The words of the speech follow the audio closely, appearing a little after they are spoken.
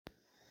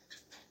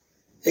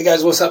Hey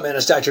guys, what's up, man?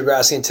 It's Dr.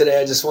 Grassi, and today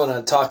I just want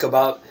to talk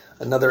about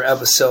another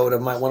episode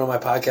of one of my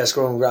podcasts,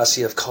 Growing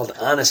Grassi, called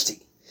Honesty.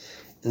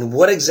 And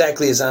what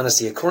exactly is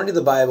honesty? According to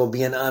the Bible,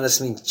 being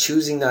honest means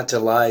choosing not to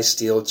lie,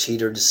 steal,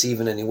 cheat, or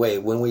deceive in any way.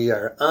 When we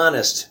are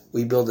honest,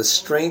 we build the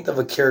strength of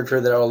a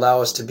character that will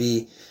allow us to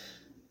be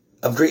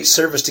of great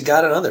service to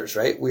God and others,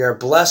 right? We are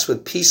blessed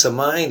with peace of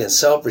mind and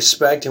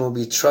self-respect and will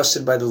be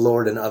trusted by the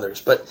Lord and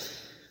others. But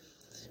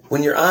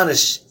when you're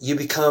honest, you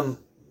become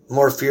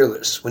more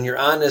fearless. When you're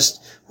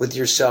honest with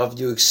yourself,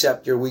 you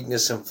accept your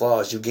weakness and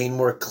flaws. You gain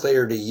more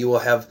clarity.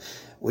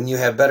 When you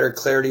have better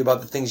clarity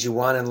about the things you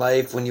want in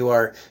life, when you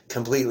are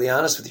completely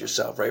honest with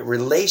yourself, right?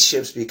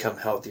 Relationships become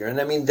healthier. And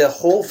I mean, the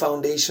whole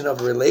foundation of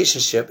a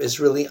relationship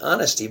is really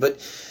honesty. But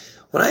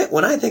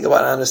when I think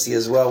about honesty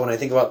as well, when I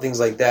think about things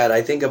like that,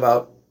 I think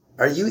about,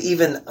 are you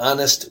even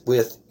honest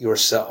with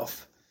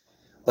yourself?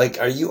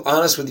 Like, are you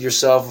honest with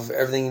yourself of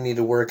everything you need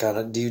to work on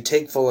it? Do you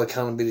take full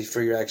accountability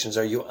for your actions?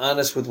 Are you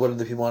honest with what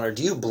other people want? Or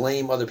do you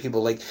blame other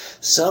people? Like,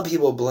 some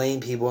people blame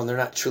people and they're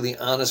not truly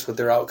honest with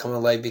their outcome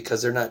in life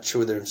because they're not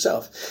true with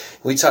themselves.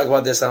 We talk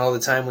about this all the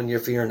time when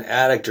if you're an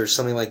addict or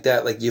something like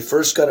that. Like, you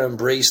first got to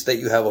embrace that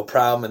you have a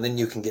problem and then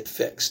you can get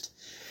fixed.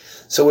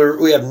 So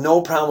we have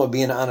no problem with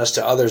being honest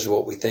to others with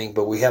what we think,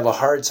 but we have a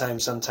hard time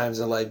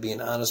sometimes in life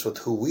being honest with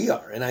who we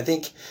are. And I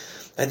think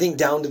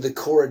down to the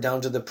core,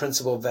 down to the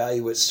principal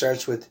value, it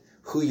starts with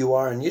who you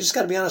are. And you just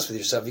got to be honest with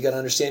yourself. You got to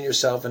understand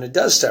yourself. And it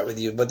does start with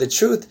you. But the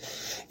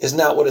truth is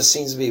not what it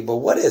seems to be. But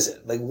what is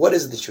it? Like, what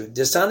is the truth?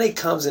 Dishonesty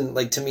comes in,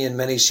 like, to me, in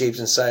many shapes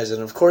and sizes.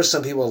 And of course,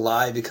 some people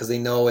lie because they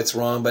know it's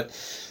wrong. But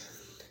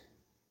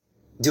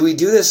do we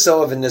do this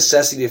so of a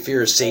necessity to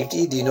fear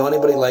safety? Do you know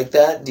anybody like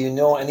that? Do you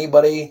know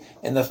anybody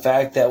in the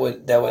fact that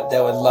would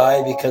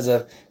lie because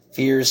of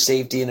fear,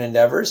 safety, and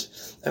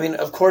endeavors? I mean,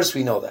 of course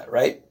we know that,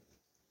 right?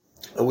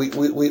 We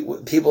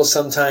people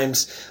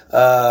sometimes,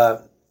 do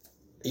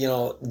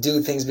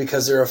things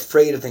because they're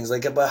afraid of things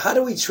like it. But how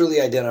do we truly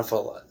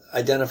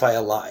identify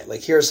a lie? Like,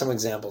 here are some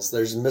examples.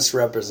 There's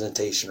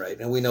misrepresentation, right?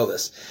 And we know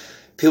this.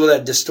 People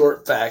that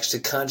distort facts to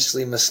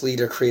consciously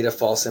mislead or create a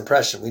false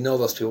impression. We know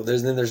those people.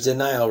 Then there's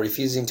denial,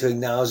 refusing to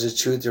acknowledge the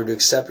truth or to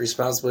accept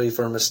responsibility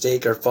for a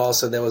mistake or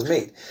falsehood that was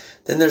made.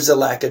 Then there's a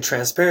lack of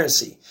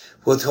transparency,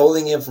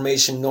 withholding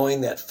information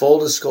knowing that full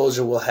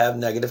disclosure will have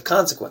negative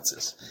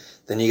consequences.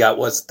 Then you got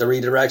what's the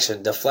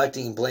redirection,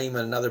 deflecting blame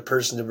on another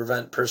person to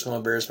prevent personal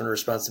embarrassment or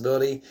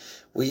responsibility.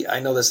 I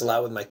know this a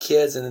lot with my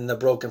kids. And then the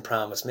broken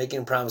promise, making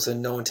a promise with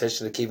no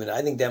intention of keeping it.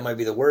 I think that might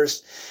be the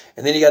worst.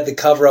 And then you got the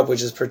cover up,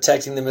 which is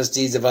protecting the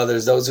misdeeds of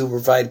others, those who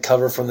provide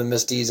cover from the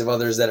misdeeds of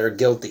others that are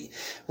guilty.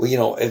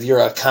 Well, if you're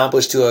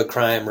accomplice to a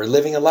crime or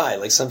living a lie,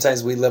 like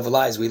sometimes we live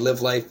lies, we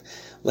live life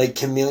like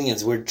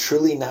chameleons. We're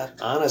truly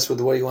not honest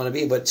with what you want to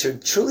be, but to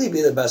truly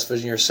be the best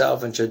version of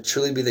yourself and to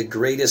truly be the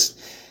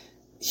greatest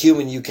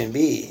human you can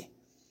be.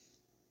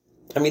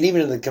 I mean,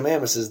 even in the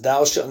commandments says,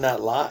 thou shalt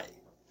not lie.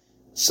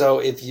 So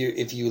if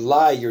you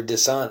lie, you're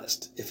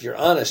dishonest. If you're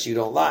honest, you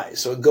don't lie.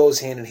 So it goes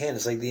hand in hand.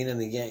 It's like the yin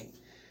and the yang.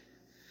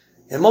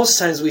 And most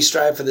times we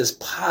strive for this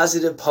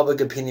positive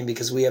public opinion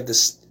because we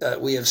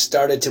have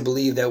started to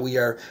believe that we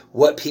are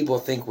what people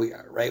think we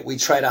are, right? We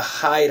try to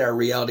hide our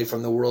reality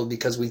from the world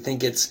because we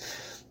think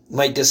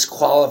might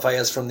disqualify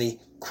us from the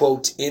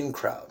quote in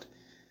crowd.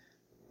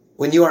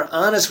 When you are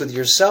honest with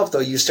yourself, though,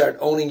 you start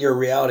owning your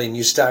reality and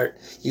you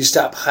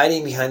stop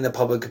hiding behind the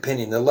public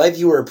opinion. The life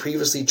you were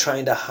previously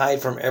trying to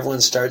hide from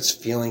everyone starts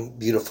feeling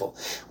beautiful.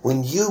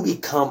 When you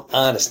become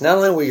honest, not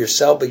only with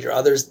yourself, but your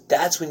others,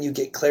 that's when you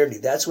get clarity.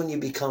 That's when you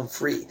become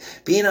free.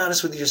 Being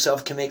honest with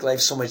yourself can make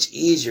life so much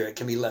easier. It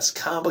can be less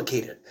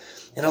complicated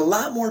and a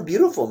lot more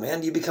beautiful,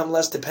 man. You become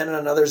less dependent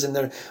on others and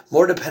they're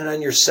more dependent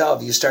on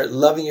yourself. You start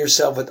loving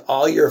yourself with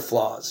all your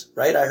flaws,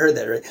 right? I heard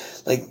that,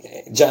 right? Like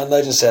John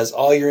Legend says,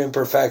 all your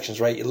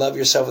imperfections, right? You love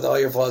yourself with all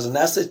your flaws. And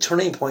that's the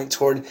turning point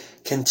toward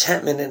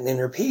contentment and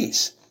inner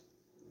peace.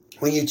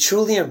 When you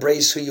truly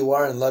embrace who you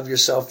are and love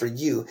yourself for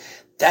you,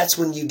 that's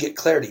when you get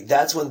clarity.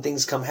 That's when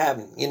things come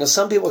happening. You know,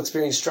 some people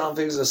experience strong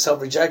feelings of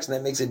self-rejection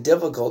that makes it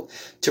difficult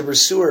to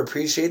pursue or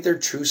appreciate their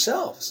true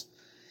selves.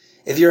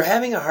 If you're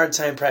having a hard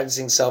time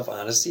practicing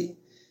self-honesty,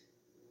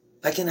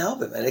 I can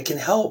help it, man. It can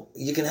help.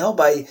 You can help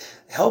by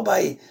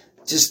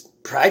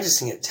just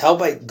practicing it. Help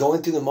by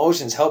going through the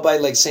motions. Help by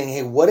like saying,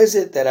 hey, what is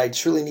it that I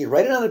truly need?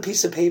 Write it on a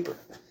piece of paper.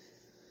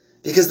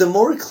 Because the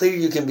more clear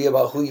you can be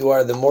about who you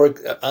are, the more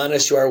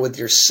honest you are with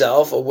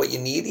yourself of what you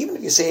need. Even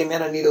if you say, hey,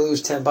 man, I need to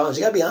lose 10 pounds.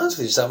 You got to be honest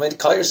with yourself, man.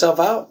 Call yourself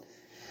out.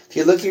 If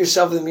you look at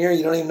yourself in the mirror,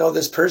 you don't even know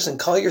this person,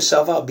 call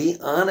yourself out. Be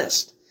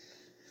honest.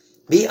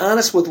 Be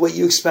honest with what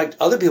you expect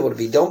other people to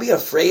be. Don't be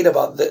afraid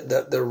about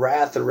the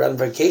wrath or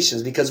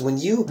ramifications, because when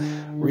you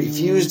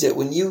refused it,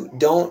 when you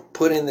don't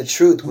put in the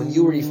truth, when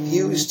you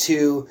refuse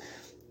to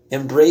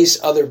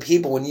embrace other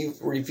people, when you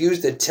refuse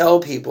to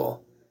tell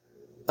people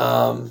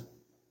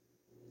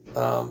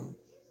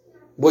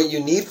what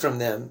you need from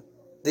them,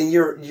 then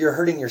you're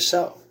hurting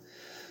yourself.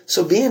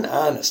 So being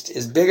honest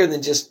is bigger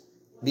than just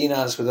being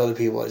honest with other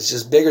people. It's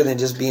just bigger than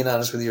just being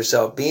honest with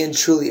yourself. Being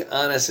truly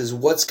honest is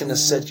what's going to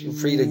set you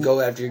free to go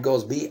after your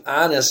goals. Be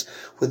honest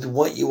with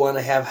what you want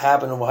to have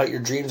happen and what your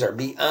dreams are.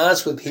 Be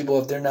honest with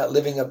people if they're not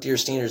living up to your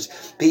standards.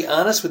 Be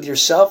honest with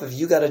yourself if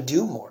you got to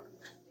do more.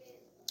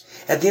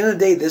 At the end of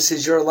the day, this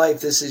is your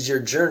life. This is your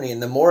journey.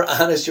 And the more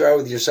honest you are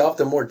with yourself,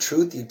 the more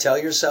truth you tell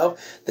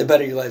yourself, the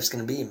better your life's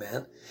going to be,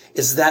 man.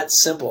 It's that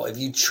simple. If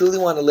you truly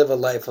want to live a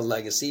life of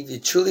legacy, if you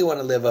truly want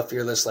to live a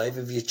fearless life,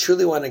 if you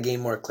truly want to gain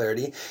more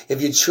clarity,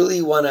 if you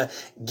truly want to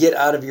get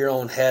out of your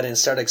own head and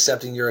start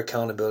accepting your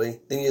accountability,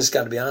 then you just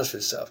got to be honest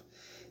with yourself.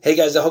 Hey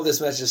guys, I hope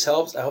this message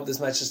helps. I hope this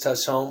message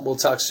touched home. We'll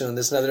talk soon.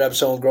 This is another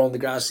episode of Growing the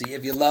Grousey.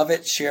 If you love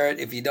it, share it.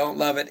 If you don't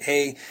love it,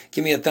 hey,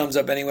 give me a thumbs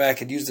up anyway. I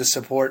could use the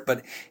support.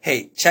 But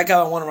hey, check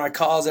out one of our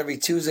calls every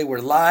Tuesday. We're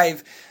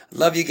live.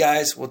 Love you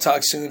guys. We'll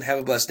talk soon. Have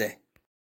a blessed day.